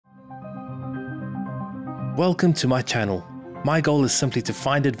Welcome to my channel. My goal is simply to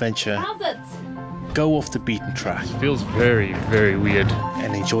find adventure, go off the beaten track, Feels very, very weird.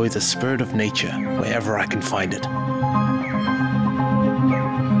 and enjoy the spirit of nature wherever I can find it.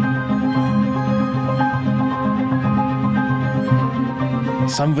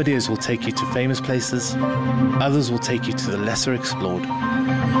 Some videos will take you to famous places, others will take you to the lesser explored,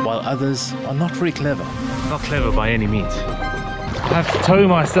 while others are not very clever. Not clever by any means. I have to tow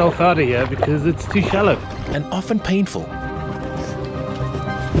myself out of here because it's too shallow. And often painful.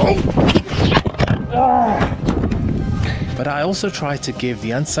 But I also try to give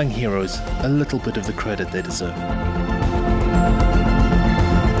the unsung heroes a little bit of the credit they deserve.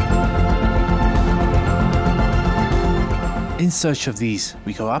 In search of these,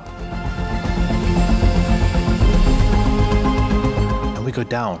 we go up and we go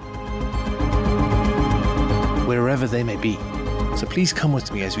down, wherever they may be. So please come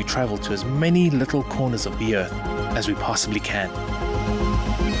with me as we travel to as many little corners of the earth as we possibly can.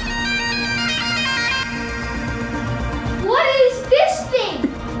 What is this thing?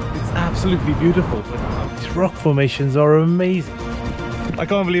 It's absolutely beautiful. These rock formations are amazing. I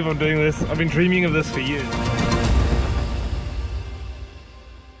can't believe I'm doing this. I've been dreaming of this for years.